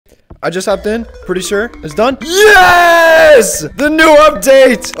I just hopped in. Pretty sure it's done. Yes! The new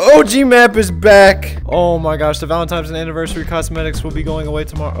update. OG map is back. Oh my gosh, the Valentine's and anniversary cosmetics will be going away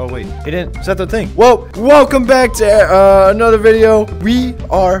tomorrow. Oh wait, it didn't. Is that the thing? Whoa, welcome back to another video. We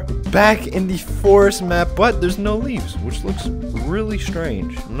are back in the forest map, but there's no leaves, which looks really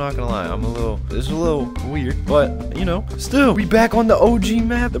strange. I'm not gonna lie, this is a little weird, but you know, still, we back on the OG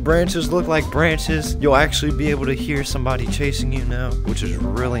map. The branches look like branches. You'll actually be able to hear somebody chasing you now, which is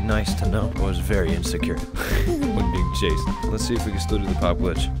really nice to know. I was very insecure when being chased. Let's see if we can still do the pop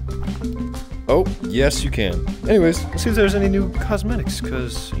glitch. Oh, yes, you can. Anyways, let's see if there's any new cosmetics,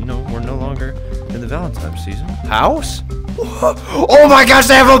 because, you know, we're no longer in the Valentine's season. House? Oh my gosh,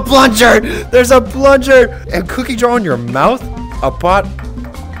 they have a plunger! There's a plunger! A cookie jar in your mouth? A pot?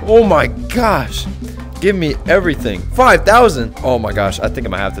 Oh my gosh. Give me everything. 5,000. Oh my gosh, I think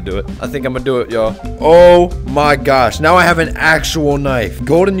I'm gonna have to do it. I think I'm gonna do it, y'all. Oh my gosh, now I have an actual knife.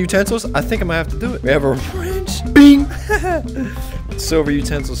 Golden utensils? I think I'm gonna have to do it. We have a wrench. Bing! Silver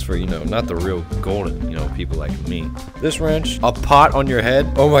utensils for, you know, not the real golden, you know, people like me. This wrench, a pot on your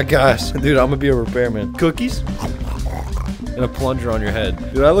head. Oh my gosh, dude, I'm gonna be a repairman. Cookies, and a plunger on your head.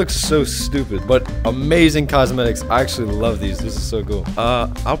 Dude, that looks so stupid, but amazing cosmetics. I actually love these. This is so cool.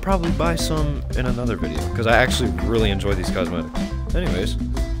 I'll probably buy some in another video, because I actually really enjoy these cosmetics. Anyways,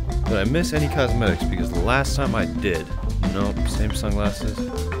 did I miss any cosmetics? Because the last time I did, nope, same sunglasses,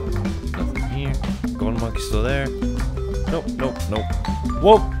 nothing here. Golden monkey still there. Nope, nope, nope.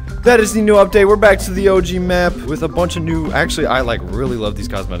 Whoa, that is the new update. We're back to the OG map with a bunch of new, actually, I like really love these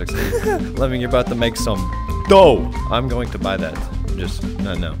cosmetics. Loving you're about to make some dough. I'm going to buy that. Just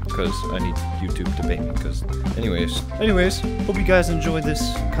not now, because I need YouTube to pay me, because anyways, hope you guys enjoyed this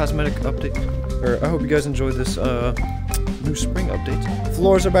cosmetic update, or I hope you guys enjoyed this, new spring update.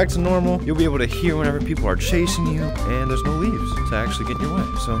 Floors are back to normal. You'll be able to hear whenever people are chasing you, and there's no leaves to actually get in your way,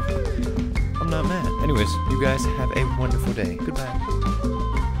 so I'm not mad. Anyways, you guys have a wonderful day. Goodbye.